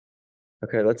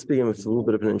Okay, let's begin with a little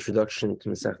bit of an introduction to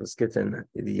Mesechta Gittin.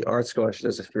 The art scholar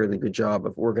does a fairly good job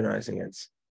of organizing it.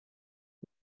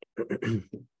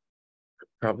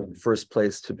 Probably the first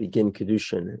place to begin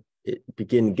Gittin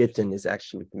is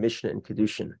actually with the Mishnah and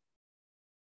Kedushin.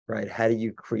 Right? How do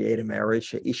you create a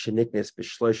marriage? A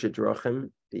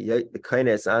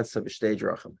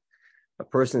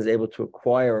person is able to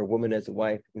acquire a woman as a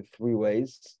wife in three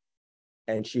ways,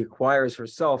 and she acquires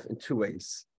herself in two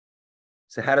ways.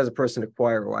 So how does a person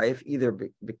acquire a wife? Either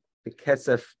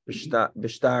b'kesef, b'shtar,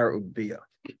 u'biyah.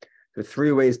 There are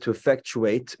three ways to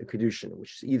effectuate a kedushin,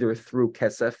 which is either through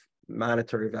kesef,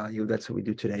 monetary value, that's what we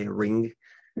do today, a ring,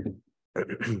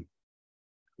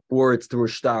 or it's through a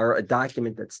shtar, a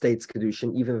document that states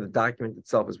kedushin, even if the document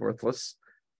itself is worthless,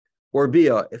 or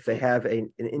biyah, if they have an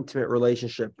intimate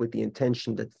relationship with the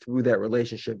intention that through that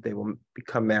relationship they will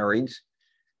become married,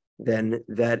 then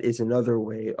that is another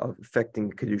way of effecting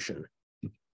kedushin.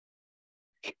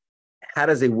 How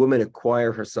does a woman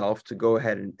acquire herself to go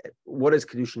ahead and what does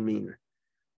kedushin mean?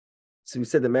 So we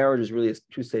said the marriage is really a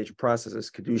two-stage process: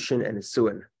 is kedushin and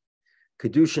isuin.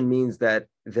 Kedushin means that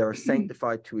they're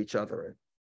sanctified to each other.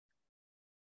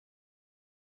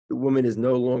 The woman is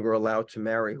no longer allowed to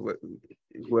marry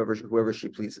whoever she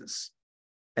pleases,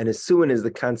 and isuin is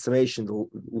the consummation, the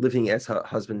living as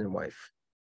husband and wife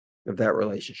of that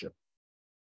relationship.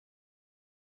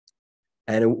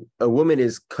 And a woman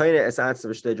is kind of as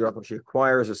atzah. She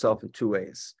acquires herself in two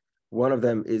ways. One of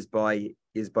them is by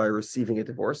receiving a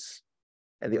divorce,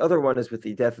 and the other one is with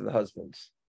the death of the husband.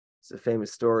 It's a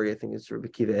famous story. I think it's Rabbi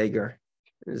Akiva Eger.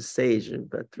 It was a sage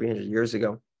about 300 years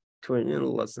ago,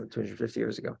 less than 250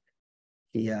 years ago.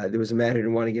 There was a man who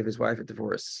didn't want to give his wife a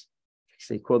divorce.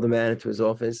 So he called the man into his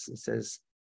office and says,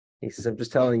 I'm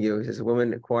just telling you, he says, a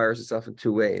woman acquires herself in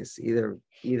two ways, either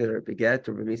beget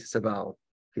or b'misa sabal.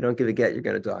 If you don't give a get, you're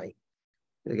going to die.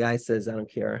 The guy says, I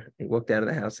don't care. He walked out of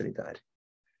the house and he died.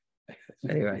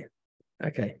 Anyway,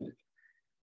 okay.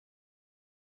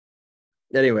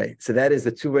 Anyway, so that is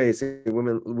the two ways a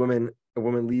woman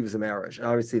leaves a marriage.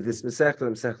 Obviously, this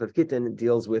Mesechta Gittin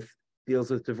deals with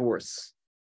divorce.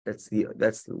 That's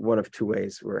one of two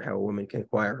ways where how a woman can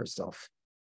acquire herself.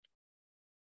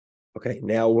 Okay,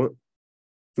 now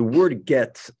the word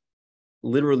get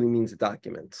literally means a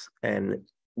document, and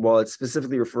while it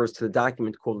specifically refers to the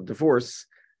document called a divorce,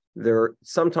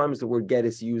 sometimes the word get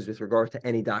is used with regard to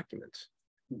any document.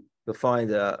 You'll find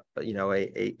a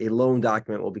loan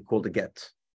document will be called a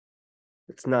get.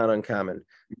 It's not uncommon.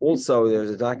 Also, there's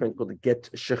a document called a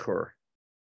get shichur.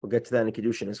 We'll get to that in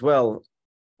Kedushin as well.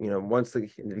 In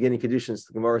the beginning of Kedushin,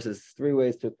 the Gemara says three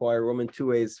ways to acquire a woman, two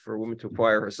ways for a woman to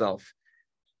acquire herself.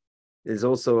 There's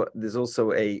also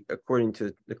according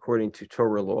to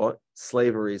Torah law,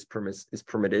 slavery is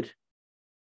permitted.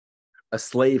 A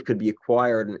slave could be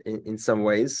acquired in some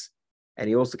ways, and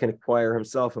he also can acquire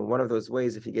himself in one of those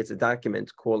ways if he gets a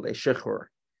document called a shichur,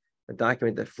 a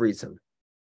document that frees him.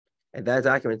 And that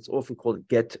document is often called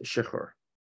get shichur,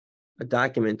 a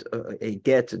document, a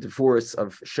get, a divorce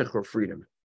of shichur, freedom.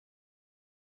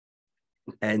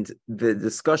 And the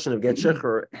discussion of get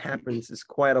shichur there's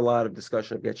quite a lot of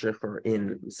discussion of get shichur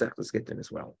in Mesechta Gittin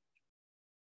as well.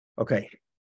 Okay,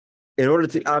 in order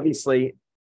to obviously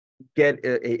get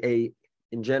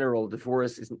in general,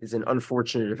 divorce is an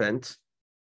unfortunate event.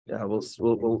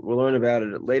 We'll learn about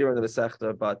it later in the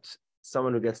Mesechta, but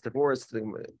someone who gets divorced,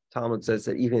 the Talmud says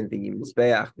that even the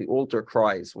Mizbeach, the altar,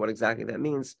 cries. What exactly that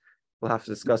means, we'll have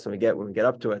to discuss when we get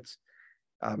up to it.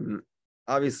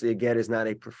 Obviously, a get is not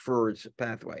a preferred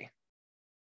pathway.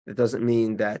 It doesn't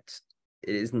mean that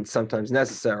it isn't sometimes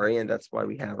necessary, and that's why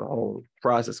we have a whole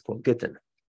process called Gittin.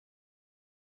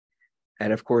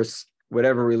 And of course,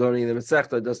 whatever we're learning in the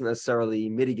Mesechta doesn't necessarily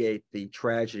mitigate the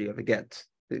tragedy of a get.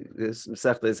 This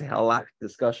Mesechta is a halakhic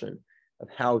discussion of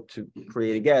how to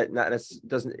create a get.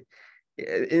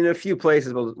 In a few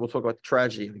places we'll talk about the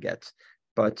tragedy of a get,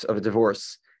 but of a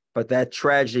divorce. But that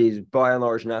tragedy is by and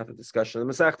large not the discussion. The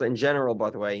Mesechta in general, by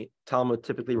the way, Talmud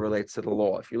typically relates to the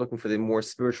law. If you're looking for the more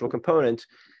spiritual component,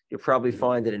 you'll probably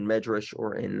find it in Medrash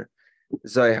or in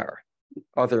Zohar,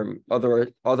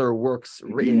 other works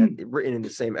written in the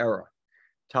same era.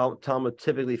 Talmud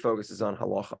typically focuses on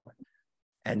halacha,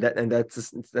 and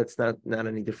that's not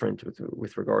any different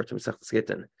with regard to Mesechta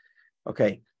Gittin.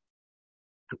 Okay.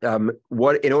 In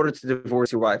order to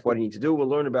divorce your wife, what do you need to do? We'll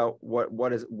learn about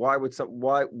what is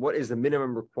the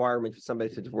minimum requirement for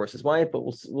somebody to divorce his wife, but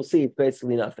we'll see it's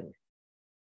basically nothing.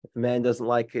 If a man doesn't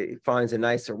like it, finds a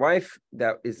nicer wife,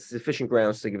 that is sufficient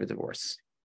grounds to give a divorce.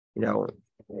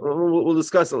 We'll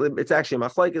discuss it. It's actually a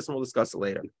machlokes, and we'll discuss it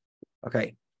later.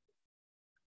 Okay.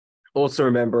 Also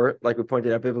remember, like we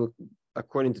pointed out,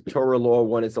 according to Torah law,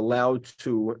 one is allowed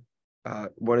to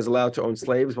own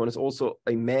slaves.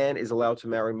 A man is allowed to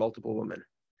marry multiple women.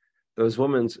 Those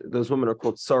women are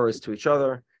called saras to each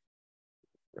other.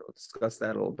 We'll discuss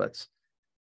that a little bit.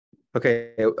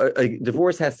 Okay, a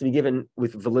divorce has to be given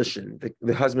with volition.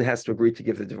 The husband has to agree to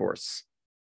give the divorce.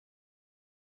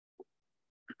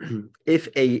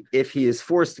 If he is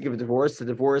forced to give a divorce, the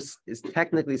divorce is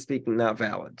technically speaking not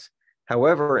valid.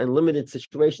 However, in limited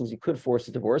situations, you could force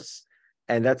a divorce,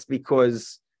 and that's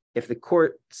because if the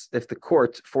court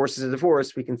forces a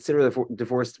divorce, we consider the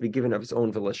divorce to be given of its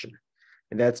own volition,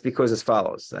 and that's because as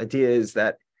follows. The idea is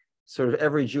that sort of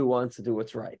every Jew wants to do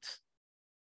what's right.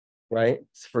 Right.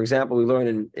 So for example, we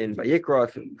learn in Vayikra,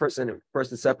 if a person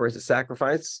separates a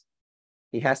sacrifice,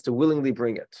 he has to willingly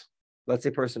bring it. Let's say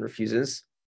a person refuses,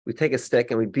 we take a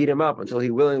stick and we beat him up until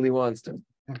he willingly wants to.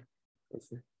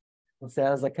 It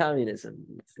sounds like communism.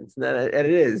 It's not, and it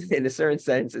is in a certain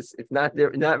sense. It's not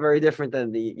very different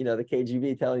than the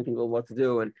KGB telling people what to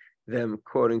do and them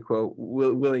quote unquote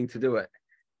willing to do it.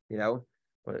 I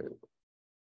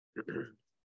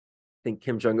think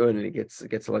Kim Jong-un, and he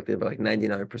gets elected by like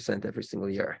 99% every single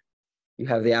year. You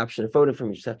have the option of voting for him.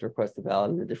 You just have to request a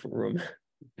ballot in a different room.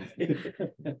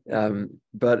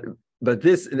 But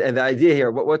this, and the idea here,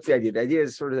 what's the idea? The idea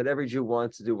is sort of that every Jew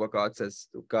wants to do what God says,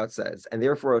 and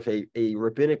therefore, if a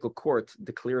rabbinical court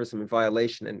declares him in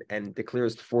violation and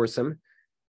declares to force him,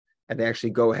 and they actually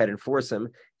go ahead and force him,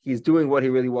 he's doing what he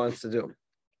really wants to do.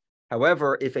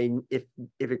 However, if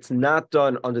it's not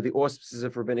done under the auspices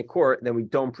of rabbinic court, then we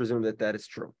don't presume that is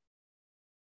true,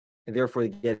 and therefore the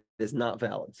get is not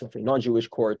valid. So, if a non-Jewish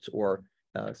court or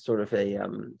sort of I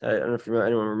don't know if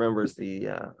anyone remembers it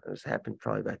happened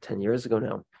probably about 10 years ago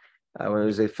now, when there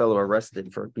was a fellow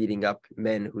arrested for beating up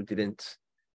men who didn't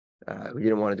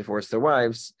want to divorce their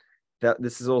wives. That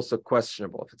this is also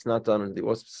questionable. If it's not done under the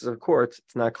auspices of court,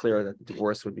 it's not clear that the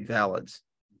divorce would be valid.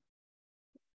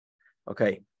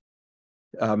 Okay.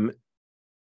 You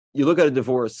look at a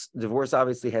divorce. Divorce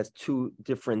obviously has two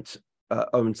different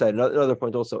inside. Another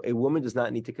point also, a woman does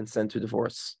not need to consent to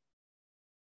divorce.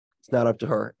 It's not up to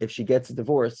her. If she gets a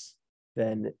divorce,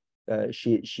 then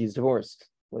she's divorced,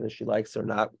 whether she likes it or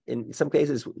not. In some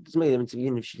cases, it doesn't make a difference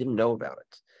even if she didn't know about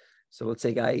it. So let's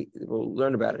say we'll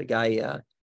learn about it. A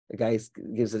guy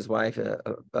gives his wife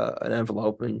an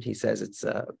envelope and he says it's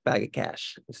a bag of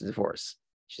cash. It's a divorce.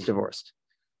 She's divorced.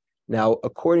 Now,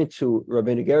 according to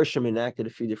Rabbi Gershom, enacted a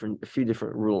few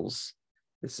different rules.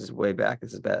 This is way back.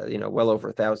 This is about, well over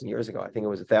 1,000 years ago. I think it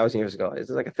was 1,000 years ago. It's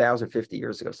like 1,050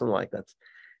 years ago, something like that.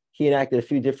 He enacted a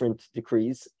few different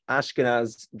decrees.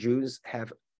 Ashkenaz Jews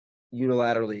have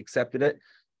unilaterally accepted it.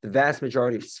 The vast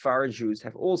majority of Sephardi Jews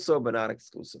have also, but not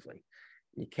exclusively.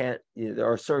 You can't. There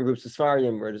are certain groups of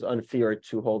Sephardim where it is unfair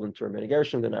to hold them to Rabbi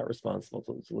Gershom. They're not responsible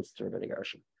to listen to Rabbi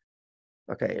Gershom.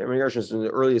 Okay, Rabbi Gershom is the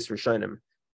earliest Rishonim.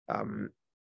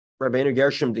 Rabbi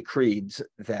Gershom decreed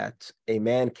that a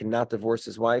man cannot divorce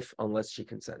his wife unless she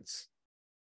consents,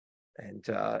 and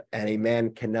a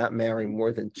man cannot marry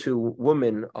more than two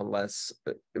women unless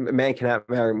a man cannot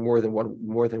marry more than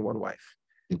one wife.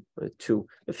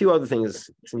 A few other things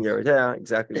in Yehudah,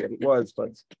 exactly what it was,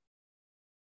 but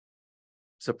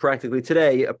so practically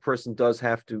today, a person does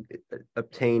have to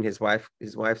obtain his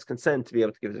wife's consent to be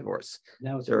able to give a divorce.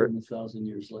 Now it's more than 1,000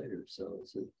 years later.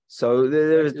 So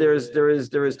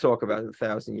there is talk about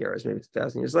 1,000 years, maybe it's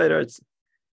 1,000 years later. It's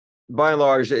by and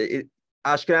large,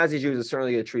 Ashkenazi Jews are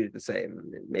certainly going to treat it the same.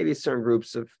 Maybe certain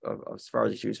groups of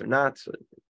Sephardi Jews are not. So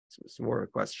it's more of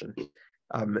a question.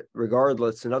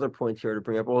 Regardless, another point here to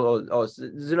bring up. There's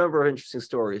a number of interesting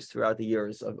stories throughout the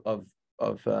years of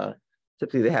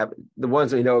typically they have the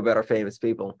ones we know about are famous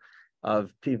people,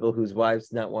 of people whose wives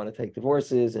do not want to take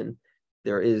divorces, and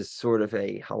there is sort of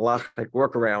a halachic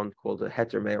workaround called a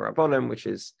heter mei rabbanim, which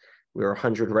is where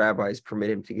 100 rabbis permit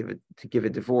him to give a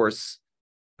divorce,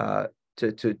 to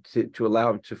allow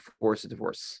him to force a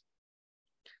divorce.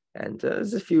 And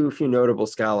there's a few notable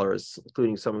scholars,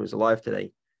 including someone who's alive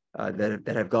today, that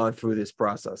have gone through this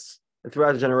process. And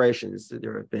throughout the generations,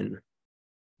 there have been,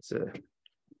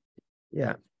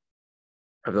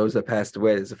 of those that passed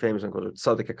away. There's a famous one called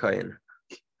Tzaddik HaKayin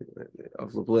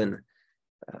of Lublin.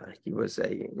 He was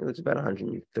about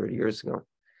 130 years ago.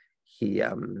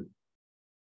 When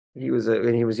he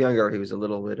was younger, he was a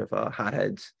little bit of a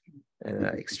hothead and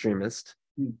an extremist,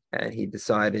 and he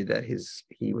decided that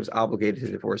he was obligated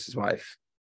to divorce his wife.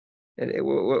 And it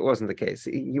wasn't the case.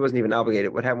 He wasn't even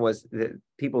obligated. What happened was that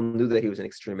people knew that he was an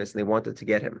extremist and they wanted to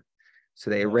get him.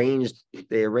 So they arranged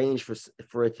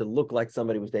for it to look like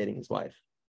somebody was dating his wife.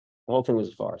 The whole thing was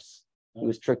a farce. He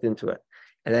was tricked into it.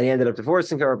 And then he ended up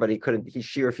divorcing her, but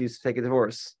she refused to take a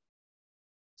divorce.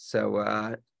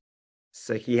 So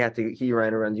he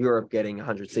ran around Europe getting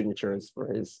 100 signatures for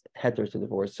his heter to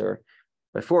divorce her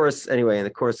by force. Anyway, in the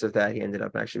course of that, he ended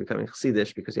up actually becoming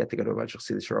Chassidish because he had to go to a bunch of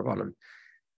Chassidish Rabbanim.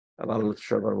 A lot of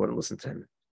Rabbanim wouldn't listen to him.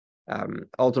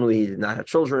 Ultimately, he did not have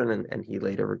children, and he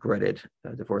later regretted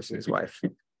divorcing his wife.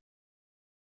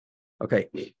 Okay.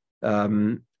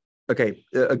 Again,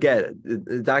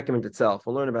 the document itself,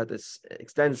 we'll learn about this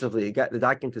extensively. The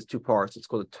document has two parts. It's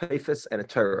called a teifus and a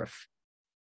teiref.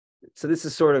 So this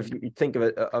is sort of, you think of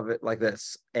it like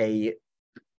this.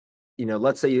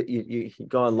 Let's say you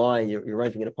go online, you're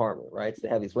renting an apartment, right? So they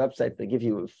have these websites, they give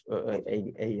you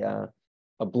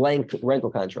a blank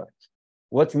rental contract.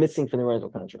 What's missing from the rental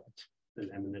contract? The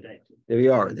name and the date. There we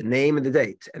are, the name and the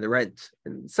date and the rent.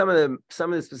 And some of the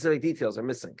specific details are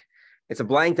missing. It's a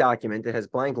blank document, it has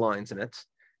blank lines in it.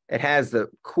 It has the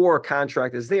core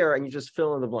contract is there, and you just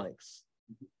fill in the blanks.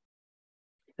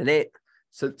 And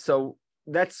so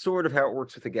that's sort of how it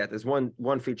works with a get. There's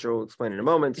one feature we'll explain in a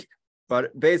moment,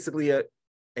 but basically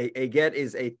a get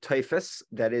is a teifus,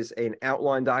 that is an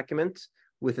outline document,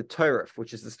 with a teiref,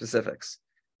 which is the specifics.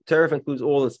 Teiref includes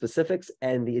all the specifics,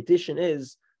 and the addition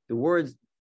is the words.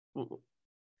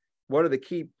 One of the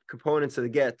key components of the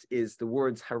get is the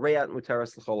words hareyat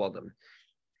mutaras l'chol adam.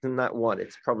 Not one,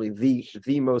 it's probably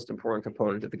the most important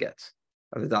component of the get,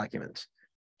 of the document,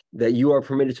 that you are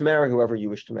permitted to marry whoever you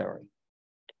wish to marry.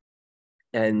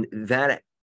 And that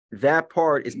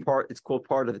part is it's called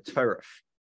part of the teiref.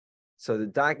 So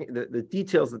the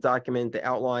details of the document, the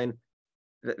outline,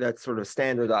 that's sort of a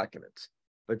standard document.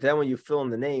 But then when you fill in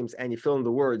the names and you fill in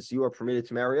the words, you are permitted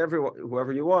to marry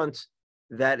whoever you want,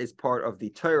 that is part of the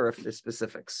teiref, the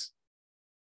specifics.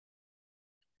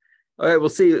 All right, we'll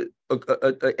see a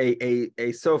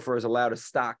sofer is allowed to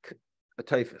stock a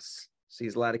teifus. So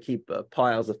he's allowed to keep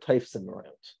piles of teifusim around.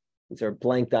 These are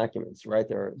blank documents, right?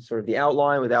 They're sort of the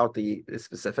outline without the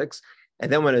specifics.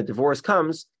 And then when a divorce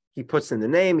comes, he puts in the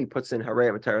name, he puts in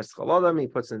harei mataras chaladam, he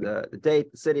puts in the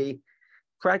date, the city.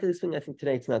 Practically speaking, I think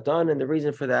today it's not done, and the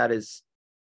reason for that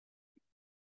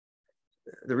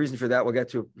we'll get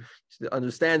to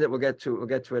understand it. We'll get to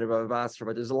it about Vasra,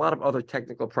 but there's a lot of other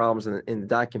technical problems in the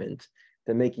document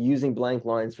that make using blank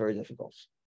lines very difficult,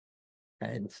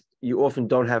 and you often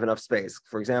don't have enough space.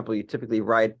 For example, you typically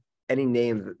write any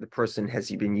name that the person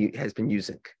has been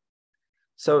using.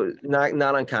 So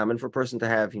not uncommon for a person to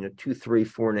have 2, 3,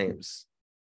 4 names.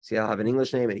 So you'll have an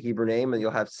English name and a Hebrew name, and you'll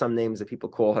have some names that people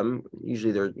call him.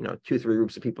 Usually there are 2, 3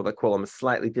 groups of people that call him a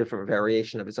slightly different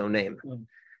variation of his own name.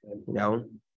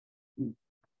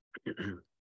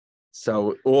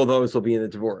 So all those will be in the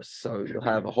divorce. So you'll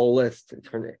have a whole list.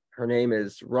 Her name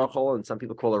is Rachel, and some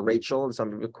people call her Rachel, and some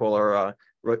people call her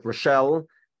Rochelle,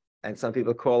 and some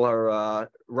people call her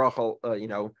Rachel,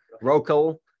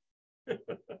 Rochel.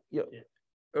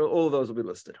 All of those will be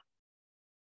listed.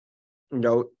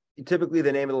 Typically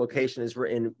the name of the location is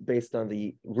written based on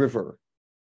the river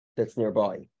that's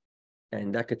nearby,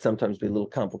 and that could sometimes be a little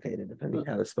complicated depending on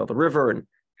how to spell the river and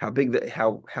how big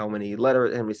how many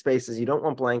letters, how many spaces. You don't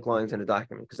want blank lines in a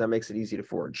document because that makes it easy to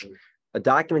forge. A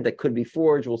document that could be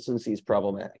forged we'll soon see is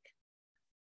problematic.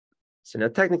 So now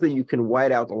technically you can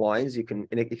white out the lines. You can,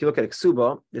 and if you look at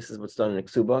ksuba, this is what's done in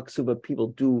ksuba. Ksuba, people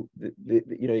do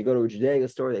you go to a Judaic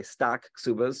store, they stock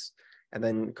ksubas, and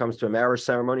then it comes to a marriage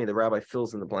ceremony, and the rabbi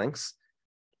fills in the blanks.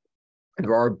 And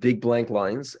there are big blank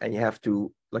lines, and you have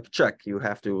to, like a check, you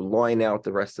have to line out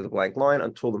the rest of the blank line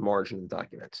until the margin of the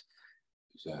document.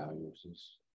 Is that how yours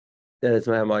is? That is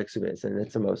how my ksuba is, and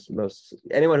it's the most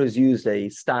anyone who's used a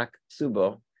stock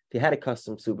ksuba, if you had a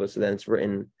custom ksuba, so then it's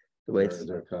written the way it's.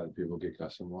 People get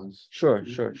custom ones. Sure.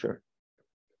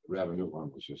 We have a new one,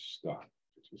 which is stock.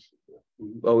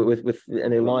 Well,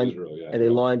 and they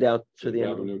lined out to the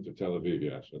end. To Tel Aviv,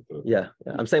 yes. Yeah.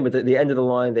 I'm saying, but the end of the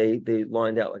line, they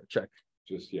lined out like a check.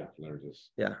 Exactly.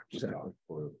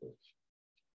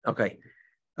 Okay.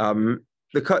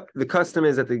 The custom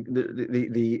is that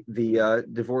the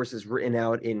divorce is written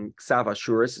out in Ksav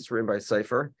Ashuris. It's written by a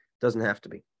cipher. Doesn't have to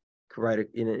be. You can write it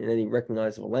in any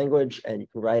recognizable language, and you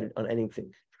can write it on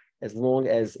anything, as long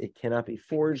as it cannot be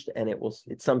forged and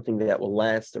it's something that will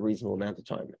last a reasonable amount of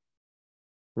time.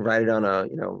 Write it on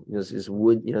this is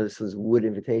wood, this is wood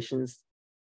invitations.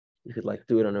 You could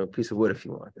do it on a piece of wood if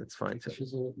you want. That's fine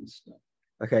too.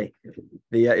 Okay.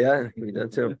 We done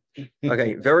too.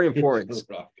 Okay, very important.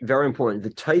 Very important. The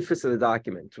typhus of the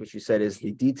document, which you said is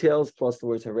the details plus the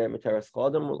words harei mataras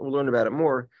chaladam. We'll learn about it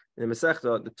more in the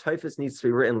Masechta. The typhus needs to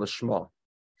be written lishma.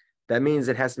 That means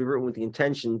it has to be written with the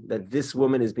intention that this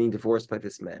woman is being divorced by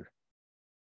this man.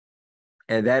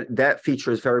 And that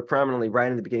feature is very prominently right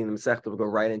in the beginning of the Masechta. We'll go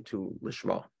right into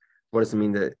Lishma. What does it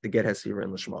mean that the get has to be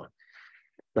written l'shma?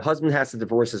 The husband has to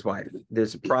divorce his wife.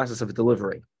 There's a process of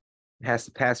delivery. It has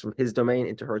to pass from his domain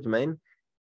into her domain.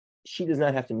 She does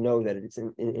not have to know that it's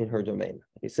in her domain.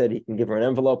 He said he can give her an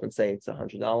envelope and say it's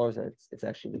 $100 and it's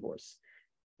actually divorce.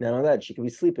 Not only that, she could be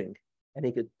sleeping and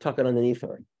he could tuck it underneath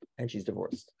her and she's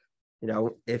divorced. You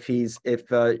know, if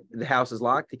the house is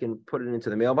locked, he can put it into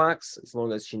the mailbox as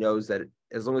long as she knows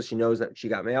that she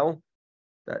got mail.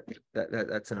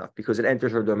 That's enough because it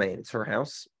enters her domain. It's her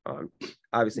house.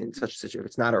 Obviously, in such a situation, if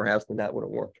it's not her house, then that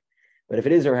wouldn't work. But if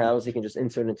it is her house, he can just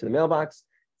insert it into the mailbox.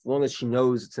 As long as she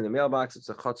knows it's in the mailbox, it's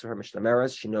a chutz her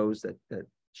mishlameres. She knows that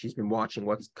she's been watching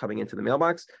what's coming into the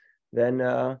mailbox. Then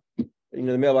the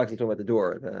mailbox is talking about the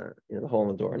door, the hole in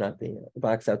the door, not the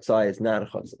box outside is not a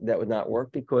chutz. That would not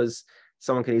work because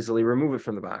someone can easily remove it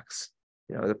from the box.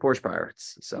 The Porsche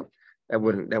pirates. So that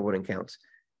wouldn't count.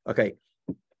 Okay.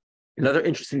 Another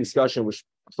interesting discussion, which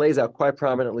plays out quite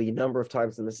prominently a number of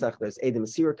times in the Masechta, is Eid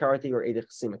Masira Karti or Eid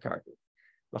Chasima Karti.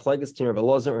 Machlekes Rabbi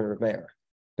Elazar and Rabbi Meir.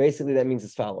 Basically, that means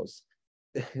as follows.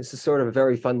 This is sort of a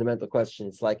very fundamental question.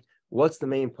 It's like, what's the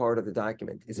main part of the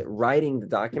document? Is it writing the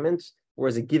document or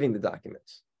is it giving the document?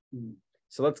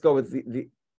 So let's go with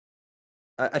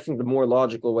I think the more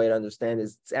logical way to understand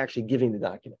is it's actually giving the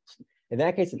document. In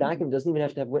that case, the document doesn't even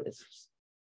have to have witnesses.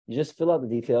 You just fill out the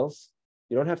details.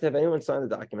 You don't have to have anyone sign the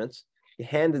document. You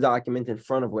hand the document in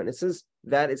front of witnesses.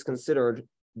 That is considered,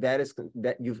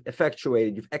 that you've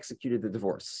executed the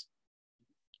divorce.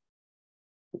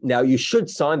 Now you should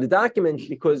sign the document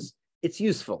because it's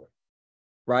useful,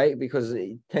 right? Because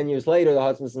 10 years later, the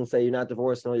husband's going to say, you're not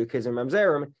divorced and all your kids are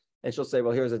mamzerim. And she'll say,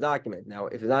 well, here's a document. Now,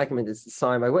 if the document is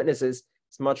signed by witnesses,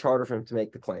 it's much harder for him to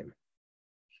make the claim.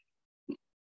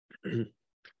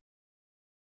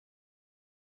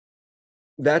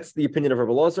 That's the opinion of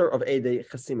Rabbi Elazar of Eidei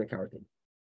Chasima Kartin.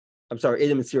 I'm sorry,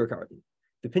 Eidei Masira Kartin.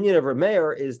 The opinion of Rabbi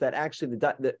Meir is that actually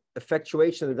the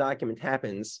effectuation of the document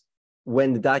happens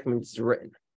when the document is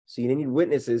written. So you need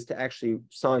witnesses to actually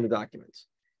sign the document.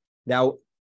 Now,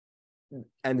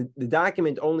 and the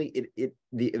document only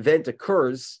the event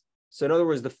occurs. So in other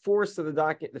words, the force of the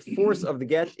document, the force of the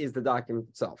get is the document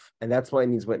itself, and that's why it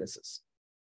needs witnesses.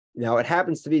 Now it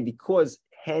happens to be because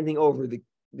handing over the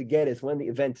get is when the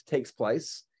event takes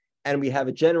place, and we have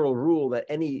a general rule that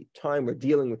any time we're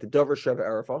dealing with the dover sheva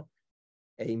erefa,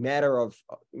 a matter of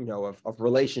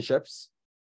relationships,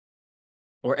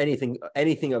 or anything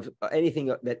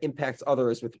that impacts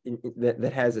others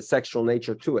that has a sexual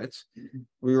nature to it,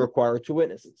 we require two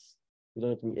witnesses. You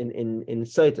don't have to, in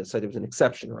Saita was an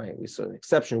exception, right? We saw an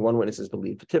exception, one witness is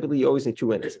believed, but typically you always need two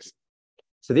witnesses.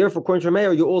 So therefore, according to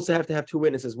Meir, you also have to have two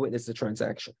witnesses witness the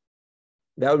transaction.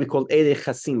 That would be called Eidei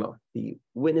Chasima. The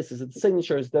witnesses of the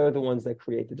signatures, they're the ones that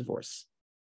create the divorce.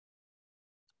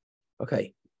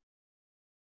 Okay.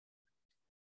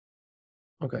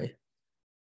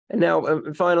 And now,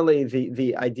 finally,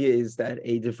 the idea is that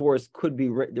a divorce could be,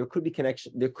 there could be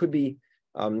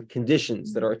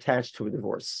conditions that are attached to a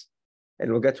divorce.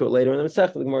 And we'll get to it later in the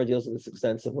Masechta. The Gemara deals with this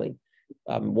extensively.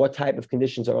 What type of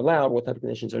conditions are allowed, what type of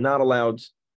conditions are not allowed.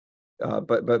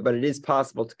 But it is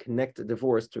possible to connect a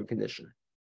divorce to a condition.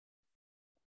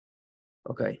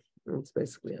 Okay, that's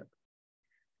basically it.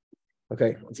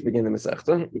 Okay, let's begin the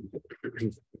Masechta.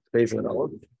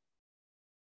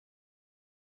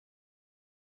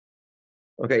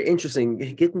 Okay,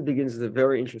 interesting. Gittin begins with a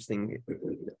very interesting,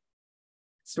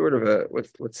 sort of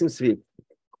what seems to be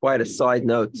quite a side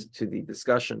note to the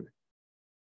discussion.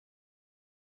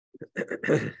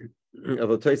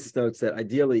 Although Tosfos notes that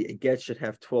ideally a get should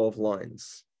have 12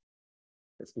 lines.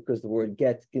 That's because the word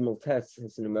get, gimel tes,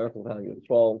 has a numerical value of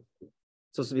 12.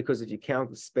 It's also because if you count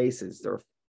the spaces there are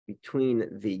between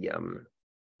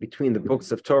the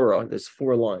books of Torah, there's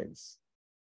 4 lines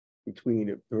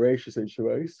between Bereshis and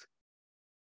Shemais.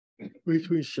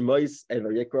 Between Shemais and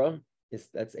Vayikra,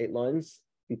 that's 8 lines.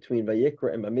 Between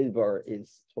Vayikra and Bamidbar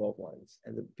is 12 lines.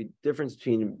 And the difference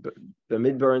between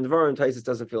Bamidbar and Dvarim, Tosfos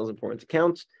doesn't feel as important to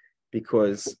count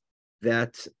because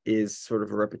that is sort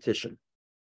of a repetition.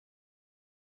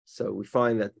 So we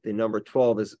find that the number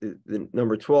 12 is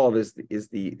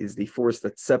the force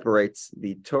that separates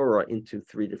the Torah into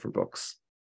 3 different books.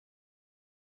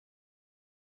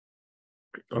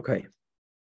 Okay.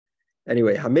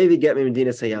 Anyway, Hamevi get me Medina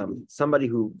Sayam, somebody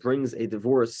who brings a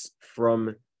divorce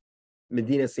from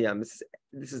Medina Sayam.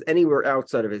 This is anywhere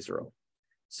outside of Israel.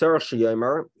 Sarach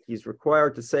Sheyomar, he's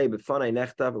required to say B'fanei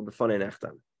nechtav or B'fanei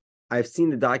nechtam. I've seen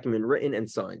the document written and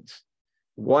signed.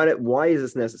 Why is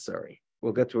this necessary?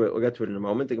 We'll get to it in a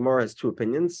moment. The Gemara has 2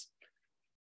 opinions.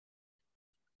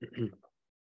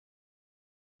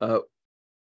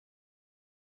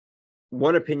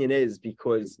 One opinion is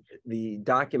because the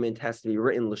document has to be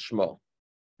written lishma.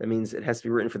 That means it has to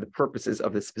be written for the purposes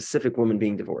of the specific woman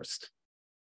being divorced.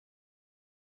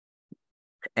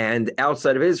 And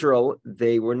outside of Israel,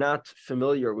 they were not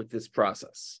familiar with this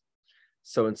process.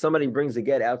 So when somebody brings a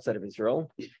get outside of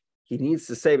Israel, he needs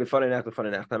to say b'fanei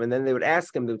nachtam, and then they would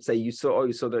ask him. They would say, "You saw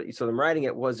them writing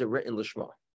it. Was it written lishma?"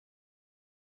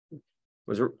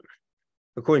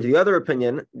 According to the other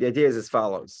opinion, the idea is as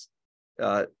follows.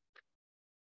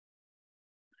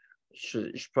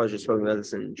 Should probably just spoken about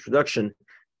this in introduction.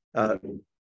 Kiyum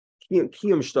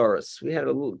shtaros.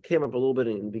 Came up a little bit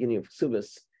in the beginning of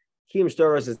Subas. Kiyum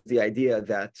shtaros is the idea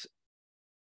that,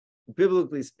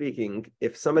 biblically speaking,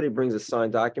 if somebody brings a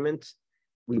signed document,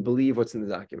 we believe what's in the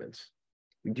document.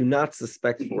 We do not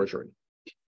suspect forgery.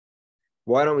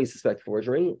 Why don't we suspect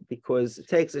forgery? Because it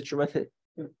takes a tremendous,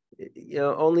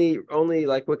 only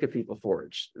like wicked people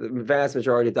forge. The vast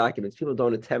majority of documents, people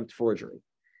don't attempt forgery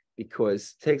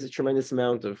because it takes a tremendous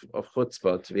amount of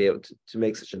chutzpah to be able to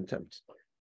make such an attempt.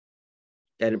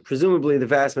 And presumably the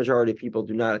vast majority of people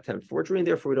do not attempt forgery, and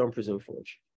therefore we don't presume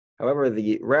forge. However,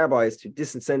 the rabbis, to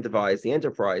disincentivize the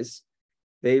enterprise,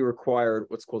 they required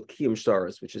what's called kiyum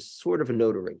shtaros, which is sort of a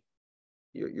notary.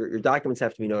 Your documents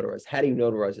have to be notarized. How do you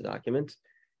notarize a document?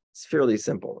 It's fairly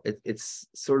simple. It's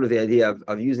sort of the idea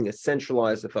of using a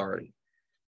centralized authority.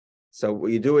 So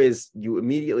what you do is you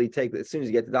immediately take, as soon as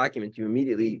you get the document, you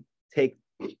immediately take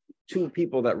two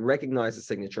people that recognize the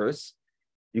signatures.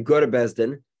 You go to Beis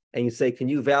Din and you say, can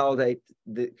you validate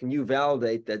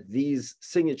that these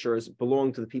signatures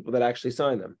belong to the people that actually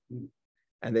signed them?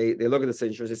 And they look at the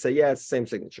signatures, they say, yeah, it's the same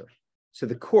signature. So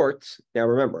the court, now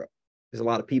remember, there's a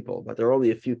lot of people, but there are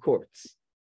only a few courts.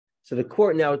 So the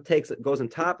court now goes on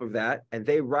top of that, and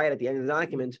they write at the end of the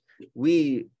document,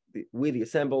 we the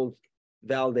assembled,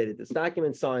 validated this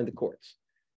document, signed the courts.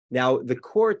 Now, the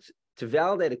court, to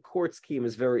validate a court scheme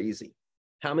is very easy.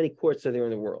 How many courts are there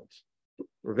in the world?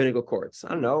 Rabbinical courts. I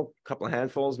don't know, a couple of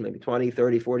handfuls, maybe 20,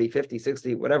 30, 40, 50,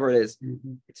 60, whatever it is.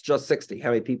 Mm-hmm. It's just 60. How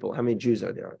many people, how many Jews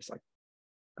are there? It's like,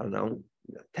 I don't know,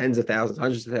 tens of thousands,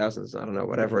 hundreds of thousands, I don't know,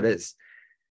 whatever it is.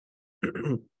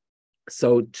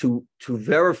 So to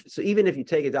verify, so even if you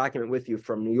take a document with you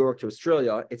from New York to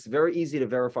Australia, it's very easy to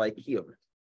verify kiyum.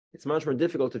 It's much more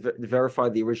difficult to verify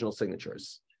the original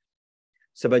signatures.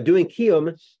 So by doing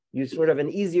kiyum, you sort of have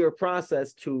an easier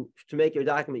process to make your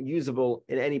document usable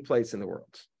in any place in the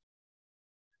world.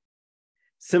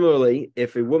 Similarly,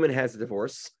 if a woman has a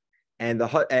divorce and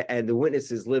the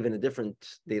witnesses live in a different,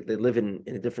 they live in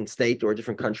a different state or a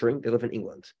different country, they live in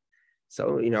England.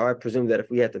 So, I presume that if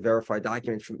we had to verify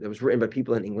documents that was written by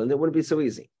people in England, it wouldn't be so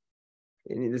easy.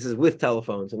 And this is with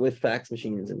telephones and with fax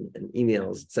machines and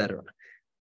emails, etc.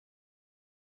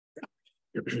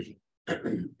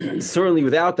 Certainly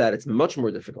without that, it's much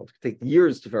more difficult. It could take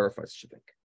years to verify such a thing.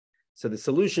 So the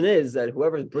solution is that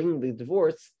whoever is bringing the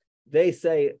divorce, they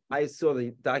say, I saw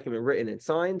the document written and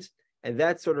signed, and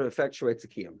that sort of effectuates a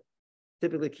kiyum.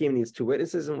 Typically, kiyum needs two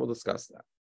witnesses, and we'll discuss that.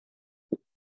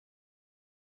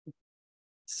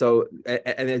 So,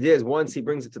 and the idea is once he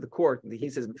brings it to the court, he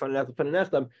says, the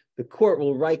court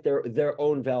will write their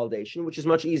own validation, which is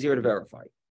much easier to verify.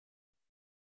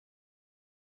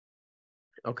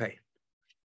 Okay.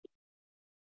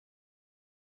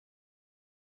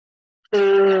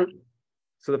 So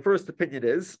the first opinion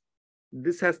is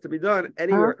this has to be done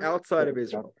anywhere outside of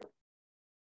Israel.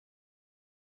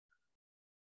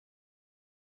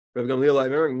 Rabbi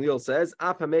Gamliel says,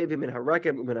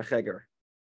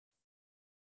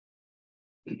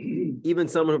 even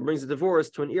someone who brings a divorce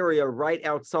to an area right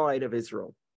outside of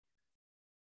Israel.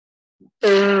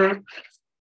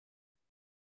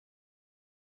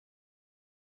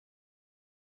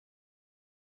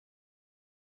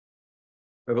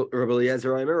 Rabbi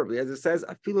Eliezer says,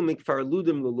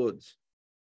 Farludim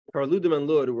and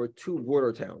Lud were two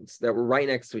border towns that were right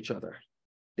next to each other.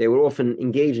 They would often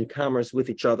engage in commerce with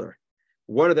each other.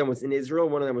 One of them was in Israel,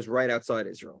 one of them was right outside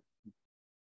Israel.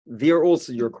 There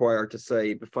also you're required to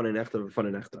say,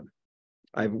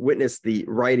 I've witnessed the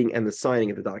writing and the signing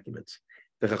of the documents.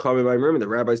 The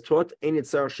rabbis taught,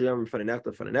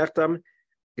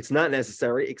 it's not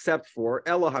necessary except for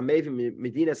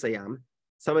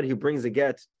somebody who brings a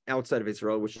get outside of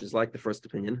Israel, which is like the first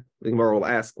opinion. The Gemara will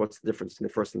ask what's the difference between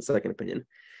the first and second opinion.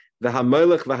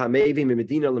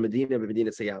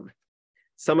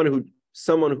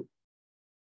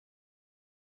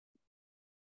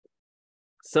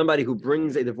 Somebody who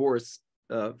brings a divorce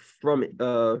from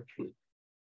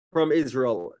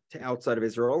Israel to outside of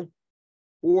Israel,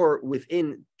 or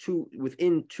within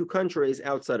two countries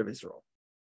outside of Israel.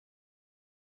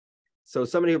 So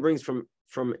somebody who brings from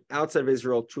from outside of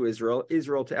Israel to Israel,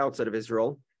 Israel to outside of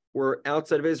Israel, or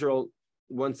outside of Israel,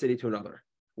 one city to another,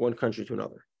 one country to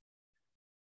another.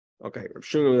 Okay,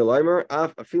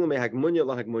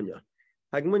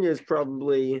 Hagmunya is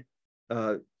probably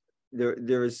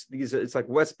there's these. It's like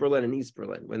West Berlin and East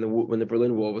Berlin when the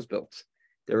Berlin Wall was built.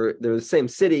 They're the same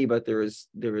city, but there is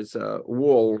a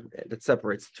wall that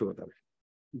separates the two of them.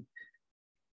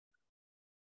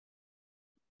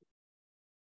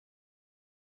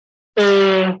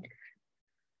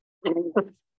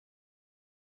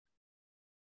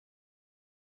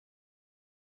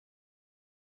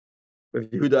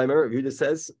 Rabbi Yehudah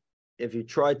says, if you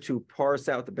try to parse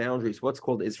out the boundaries, what's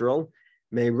called Israel,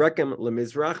 may Rechem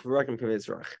lemizrach, Rechem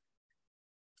kemizrach.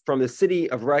 From the city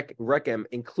of Rechem,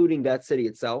 including that city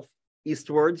itself,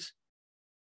 eastwards,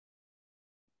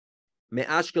 may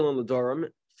Ashkelon l'Dorim,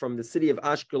 from the city of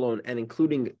Ashkelon and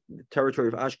including the territory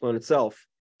of Ashkelon itself,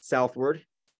 southward,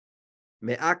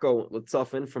 may Akko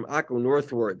l'Tzafin, from Akko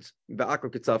northwards,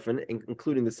 Ba'akko Ketzafin,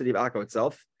 including the city of Akko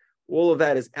itself. All of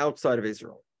that is outside of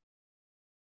Israel.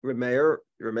 Rameir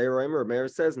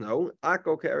says no.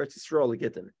 Akko ke Eretz Yisrael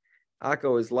Gittin.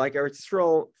 Akko is like Eretz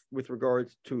Yisrael with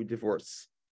regard to divorce.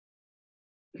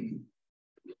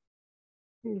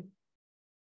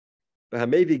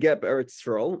 Hamevi get Eretz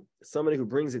Yisrael, somebody who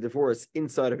brings a divorce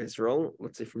inside of Israel,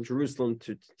 let's say from Jerusalem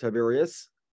to Tiberias.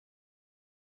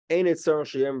 He does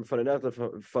not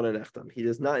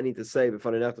need to say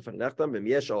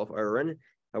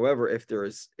however, if there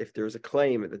is a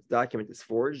claim that the document is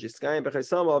forged, you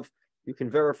can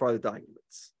verify the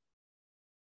documents.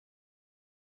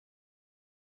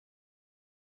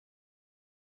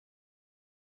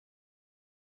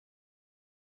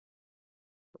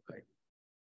 Okay.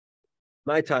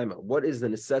 My time. What is the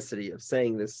necessity of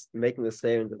saying this, making the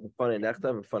statement of fun and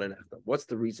nechtam? What's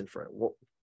the reason for it?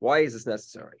 Why is this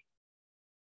necessary?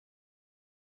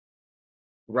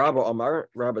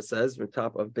 Rabba says, on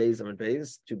top of Beis and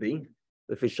Beis, to be,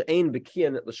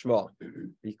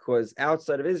 because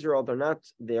outside of Israel,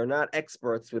 they are not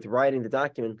experts with writing the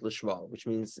document lishma, which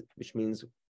means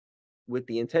with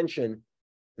the intention,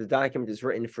 the document is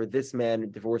written for this man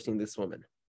divorcing this woman.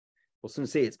 We'll soon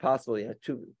see. It's possible you have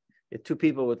two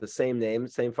people with the same name,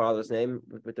 same father's name,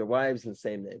 with their wives in the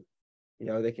same name.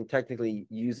 They can technically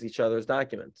use each other's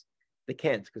documents. They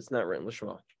can't because it's not written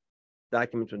lishma.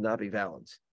 Document would not be valid.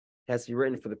 It has to be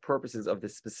written for the purposes of the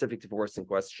specific divorce in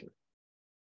question.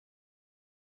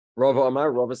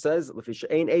 Rava says, we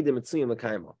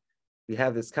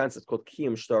have this concept called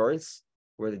kiyum shtaris,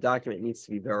 where the document needs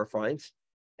to be verified.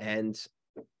 And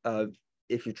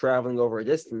if you're traveling over a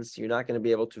distance, you're not going to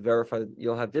be able to verify,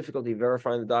 you'll have difficulty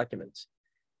verifying the document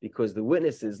because the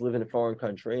witnesses live in a foreign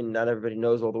country and not everybody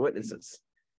knows all the witnesses.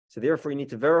 So therefore, you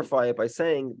need to verify it by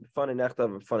saying fun and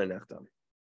nechtam and fun and nechtam.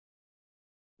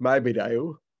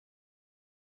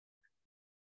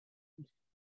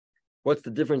 What's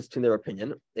the difference between their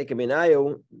opinion? There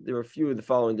are a few of the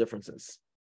following differences.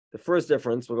 The first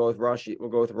difference, we'll go with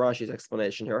Rashi's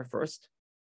explanation here first.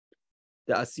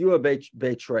 The Asiyua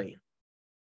Beitrei.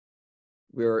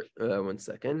 We're 1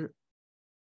 second.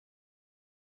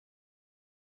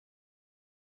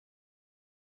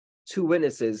 Two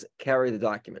witnesses carry the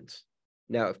document.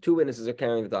 Now, if two witnesses are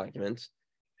carrying the document,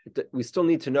 we still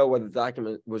need to know whether the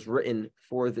document was written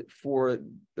for the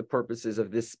purposes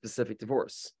of this specific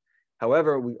divorce.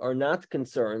 However, we are not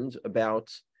concerned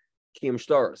about kiyum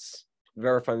shtaris,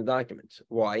 verifying the document.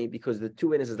 Why? Because the two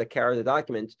witnesses that carry the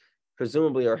document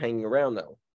presumably are hanging around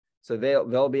now, so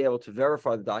they'll be able to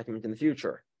verify the document in the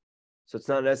future. So it's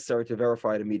not necessary to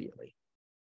verify it immediately.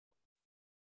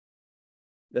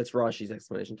 That's Rashi's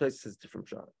explanation. This is a different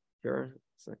shot. Here,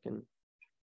 second.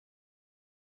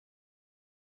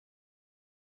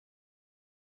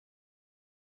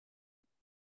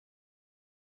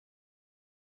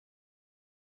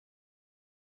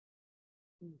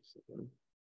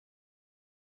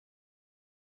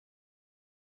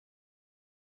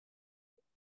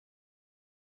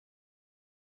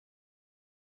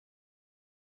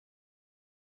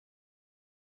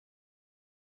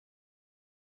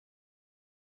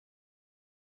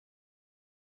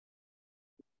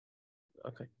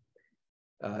 Okay.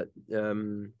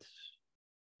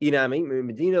 Inami,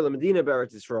 Medina, Medina,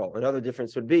 Eretz Yisrael. Another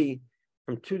difference would be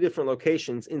from two different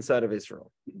locations inside of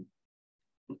Israel.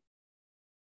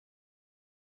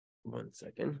 1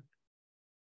 second.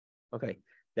 Okay.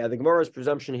 Now the Gemara's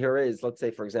presumption here is, let's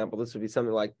say, for example, this would be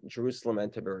something like Jerusalem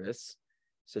and Tiberias.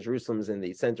 So Jerusalem is in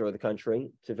the center of the country,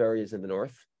 Tiberias is in the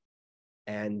north.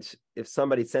 And if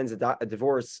somebody sends a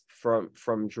divorce from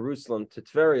Jerusalem to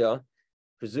Tveria,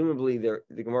 presumably the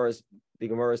Gemara is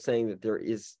saying that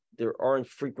there aren't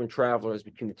frequent travelers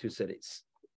between the two cities.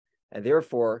 And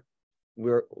therefore,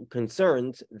 we're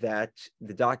concerned that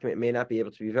the document may not be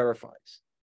able to be verified.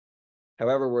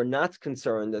 However, we're not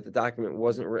concerned that the document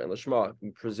wasn't written Lishma. We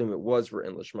presume it was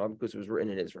written Lishma because it was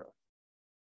written in Israel.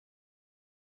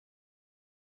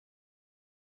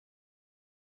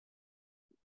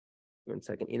 One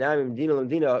second. Inami Medina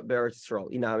Lamdina Be'eretz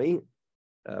Yisrael. Inami.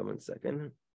 One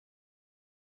second.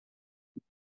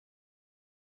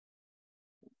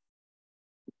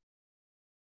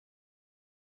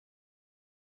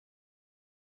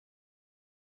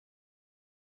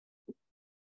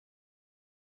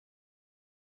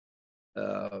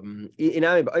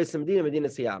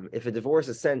 If a divorce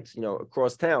is sent,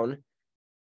 across town,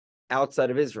 outside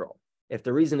of Israel, if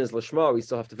the reason is Lishma, we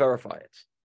still have to verify it.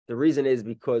 The reason is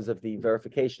because of the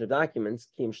verification of documents,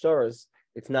 Kim Shtaras,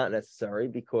 it's not necessary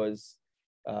because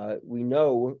we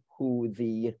know who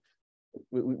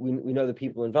we know the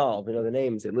people involved, we know the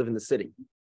names, they live in the city.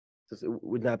 So it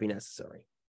would not be necessary.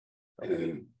 So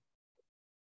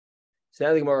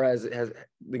now the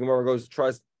Gemara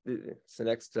tries. It's the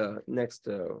next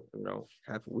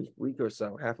half a week or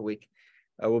so, half a week.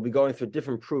 We'll be going through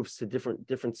different proofs to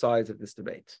different sides of this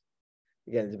debate.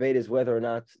 Again, the debate is whether or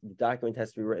not the document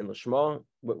has to be written Lishma.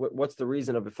 What's the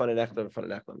reason of B'fanei Nechlam, B'fanei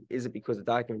Nechlam? Is it because the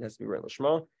document has to be written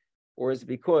Lishma, or is it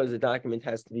because the document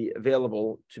has to be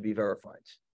available to be verified?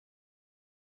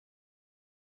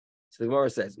 So the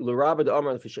Gemara says, according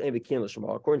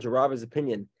to Rabbi's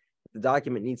opinion, the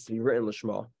document needs to be written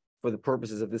Lishma for the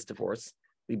purposes of this divorce.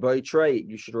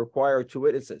 You should require two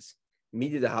witnesses.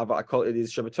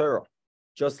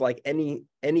 Just like any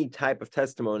type of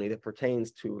testimony that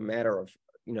pertains to a matter of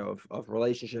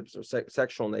relationships or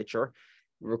sexual nature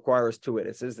requires two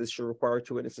witnesses. This should require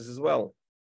two witnesses as well.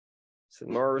 So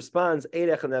the Gemara responds,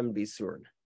 a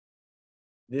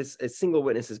single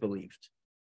witness is believed.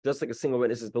 Just like a single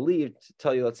witness is believed to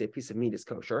tell you, let's say, a piece of meat is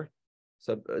kosher.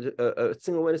 So a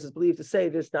single witness is believed to say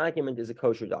this document is a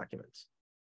kosher document.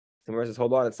 The Gemara says,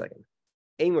 hold on a second.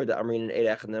 And when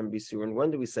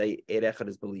do we say Eid Echad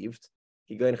is believed?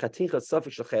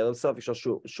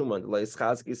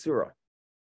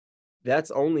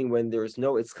 That's only when there is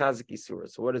no Itzchazik Yisura.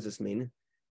 So what does this mean?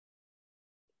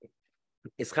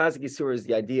 Itzchazik Yisura is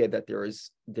the idea that there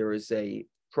is a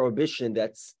prohibition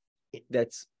that's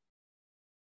let's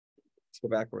go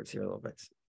backwards here a little bit.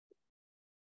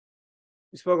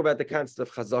 We spoke about the concept of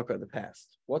chazaka in the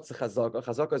past. What's the chazaka?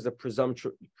 Chazaka is the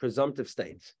presumptive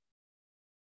state.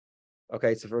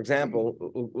 Okay, so for example,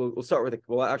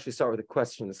 we'll actually start with a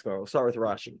question. We'll start with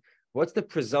Rashi. What's the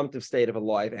presumptive state of a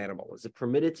live animal? Is it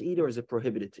permitted to eat or is it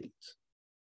prohibited to eat?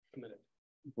 Permitted.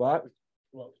 What?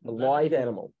 Well, a live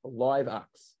animal, a live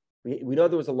ox. We know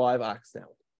there was a live ox now.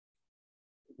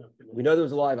 We know there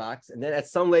was a live ox, and then at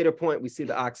some later point we see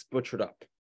the ox butchered up.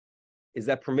 Is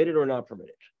that permitted or not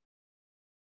permitted?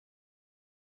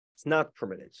 It's not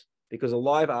permitted because a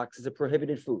live ox is a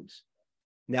prohibited food.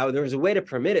 Now, there's a way to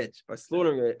permit it by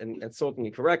slaughtering it and salting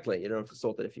it correctly. You don't have to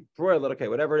salt it if you broil it. Okay,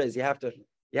 whatever it is, you have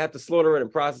to slaughter it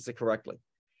and process it correctly.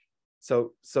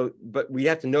 But we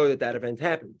have to know that event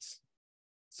happens.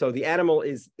 So the animal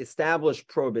is established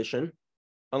prohibition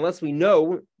unless we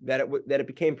know that it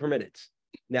became permitted.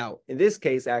 Now, in this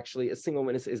case, actually, a single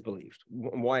witness is believed.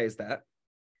 Why is that?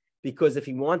 Because if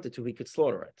he wanted to, he could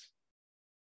slaughter it.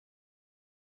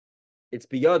 It's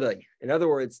biyadai. In other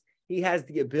words, he has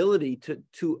the ability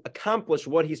to accomplish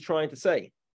what he's trying to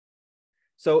say.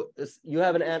 So you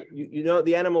have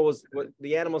the animal's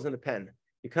in the pen.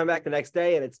 You come back the next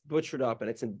day and it's butchered up and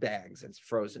it's in bags and it's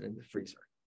frozen in the freezer.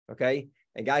 Okay,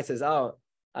 and guy says, "Oh,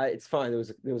 it's fine. There was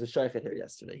a shaychet here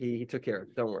yesterday. He took care of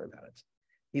it. Don't worry about it."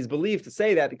 He's believed to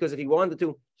say that because if he wanted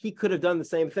to, he could have done the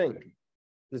same thing.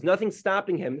 There's nothing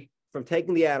stopping him from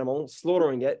taking the animal,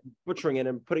 slaughtering it, butchering it,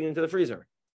 and putting it into the freezer.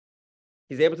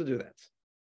 He's able to do that.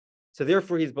 So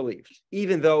therefore, he's believed,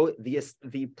 even though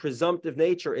the presumptive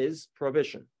nature is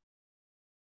prohibition.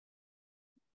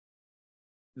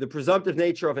 The presumptive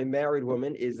nature of a married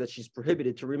woman is that she's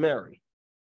prohibited to remarry.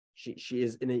 She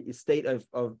is in a state of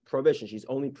prohibition. She's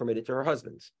only permitted to her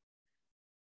husband.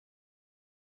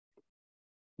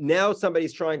 Now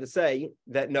somebody's trying to say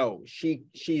that no,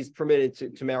 she's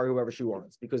permitted to marry whoever she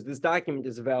wants because this document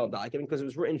is a valid document because it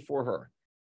was written for her.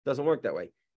 It doesn't work that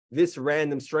way. This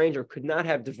random stranger could not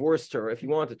have divorced her if he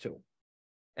wanted to.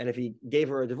 And if he gave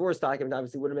her a divorce document,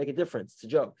 obviously it wouldn't make a difference. It's a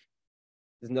joke.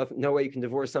 There's no way you can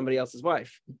divorce somebody else's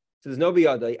wife. So there's no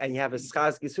biyada, and you have a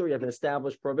schaz gisur, you have an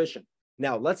established prohibition.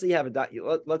 Now, let's say you have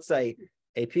let's say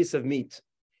a piece of meat.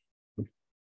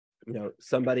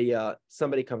 Somebody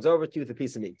comes over to you with a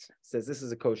piece of meat, says this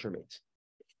is a kosher meat.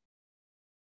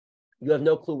 You have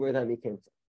no clue where that meat came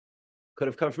from. Could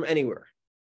have come from anywhere,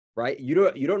 right? You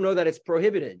don't know that it's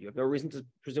prohibited. You have no reason to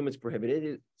presume it's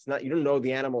prohibited. It's not. You don't know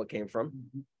the animal it came from.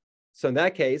 So in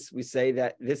that case, we say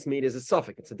that this meat is a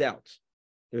suffix. It's a doubt.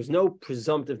 There's no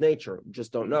presumptive nature. We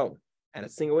just don't know. And a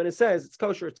single witness says it's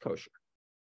kosher. It's kosher.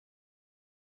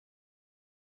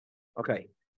 Okay,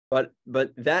 but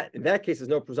that in that case, there's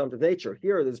no presumptive nature.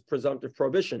 Here, there's presumptive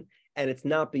prohibition, and it's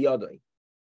not biyadai.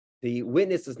 The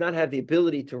witness does not have the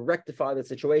ability to rectify the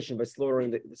situation by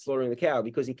slaughtering the cow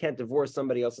because he can't divorce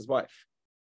somebody else's wife.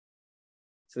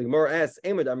 So the Gemara asks,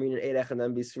 if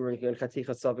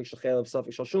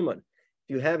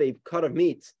you have a cut of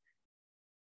meat,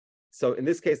 so in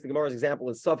this case, the Gemara's example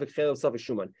is suffix chelav suffix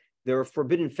shuman. There are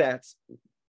forbidden fats.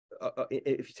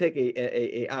 If you take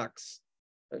a ox,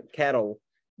 cattle,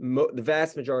 the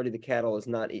vast majority of the cattle is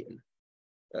not eaten.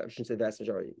 I shouldn't say vast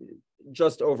majority,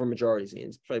 just over majority is eaten.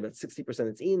 It's probably about 60%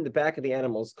 that's eaten. The back of the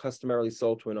animal is customarily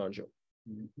sold to a non-Jew.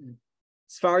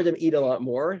 Sephardim eat a lot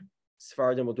more.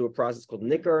 Sephardim will do a process called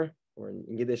nicker, or in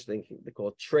Yiddish they call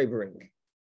it trebering.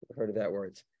 I've heard of that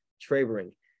word.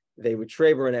 Trebering. They would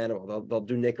treber an animal. They'll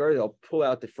do nicker. They'll pull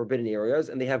out the forbidden areas,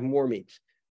 and they have more meat.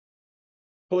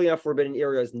 Pulling out forbidden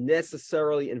areas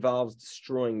necessarily involves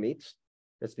destroying meat.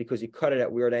 That's because you cut it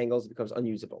at weird angles, it becomes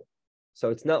unusable. So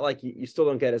it's not like you still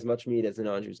don't get as much meat as the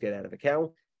non-Jews get out of a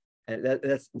cow. And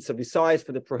that's so besides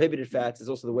for the prohibited fats, is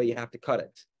also the way you have to cut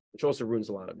it, which also ruins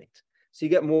a lot of meat. So you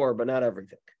get more, but not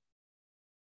everything.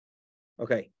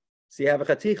 Okay. So you have a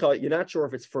chaticha, you're not sure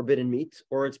if it's forbidden meat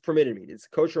or it's permitted meat. It's a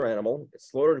kosher animal,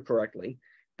 it's slaughtered correctly,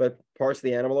 but parts of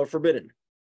the animal are forbidden.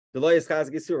 There's no ischaz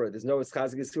gesura.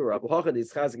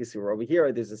 Over here,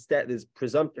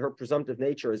 her presumptive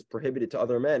nature is prohibited to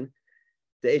other men.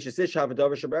 She's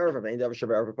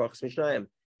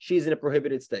in a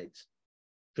prohibited state.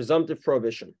 Presumptive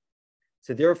prohibition.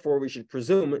 So therefore, we should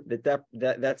presume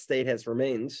that state has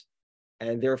remained,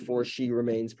 and therefore she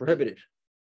remains prohibited.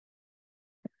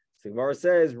 So Gemara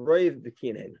says,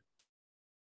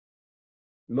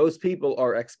 most people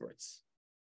are experts.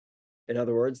 In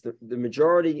other words, the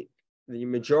majority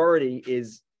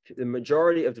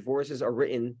of divorces are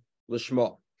written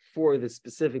lishma for the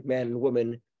specific man and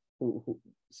woman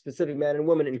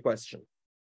in question.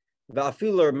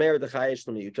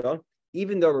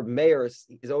 Even though Meir is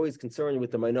always concerned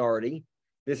with the minority,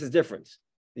 this is different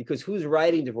because who's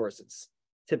writing divorces?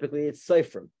 Typically, it's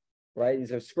seifrim, right?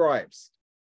 These are scribes.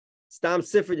 Stam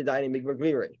sifri dedayin migvar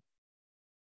gmiri.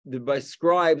 By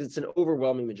scribes, it's an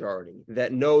overwhelming majority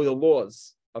that know the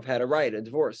laws of how to write a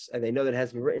divorce, and they know that it has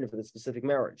to be written for the specific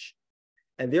marriage.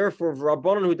 And therefore,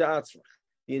 the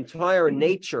entire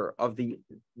nature of the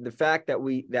fact that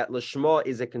lishma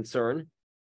is a concern,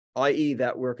 i.e.,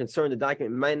 that we're concerned the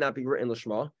document might not be written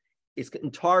lishma, is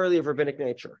entirely of rabbinic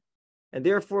nature. And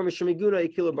therefore,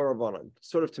 mishmiguna ikila barabanan,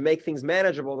 sort of to make things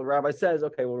manageable, the rabbi says,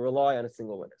 okay, we'll rely on a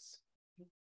single witness.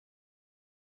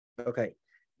 Okay.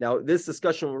 Now, this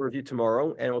discussion we'll review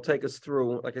tomorrow, and it will take us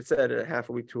through, like I said, a half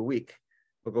a week to a week.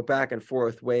 We'll go back and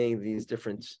forth, weighing these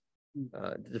different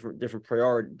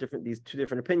priority, these two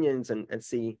different opinions, and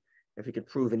see if we can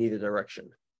prove in either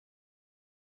direction.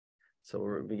 So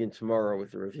we'll begin tomorrow with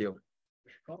the review.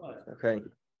 Okay.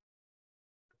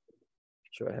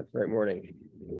 Sure, have a great morning.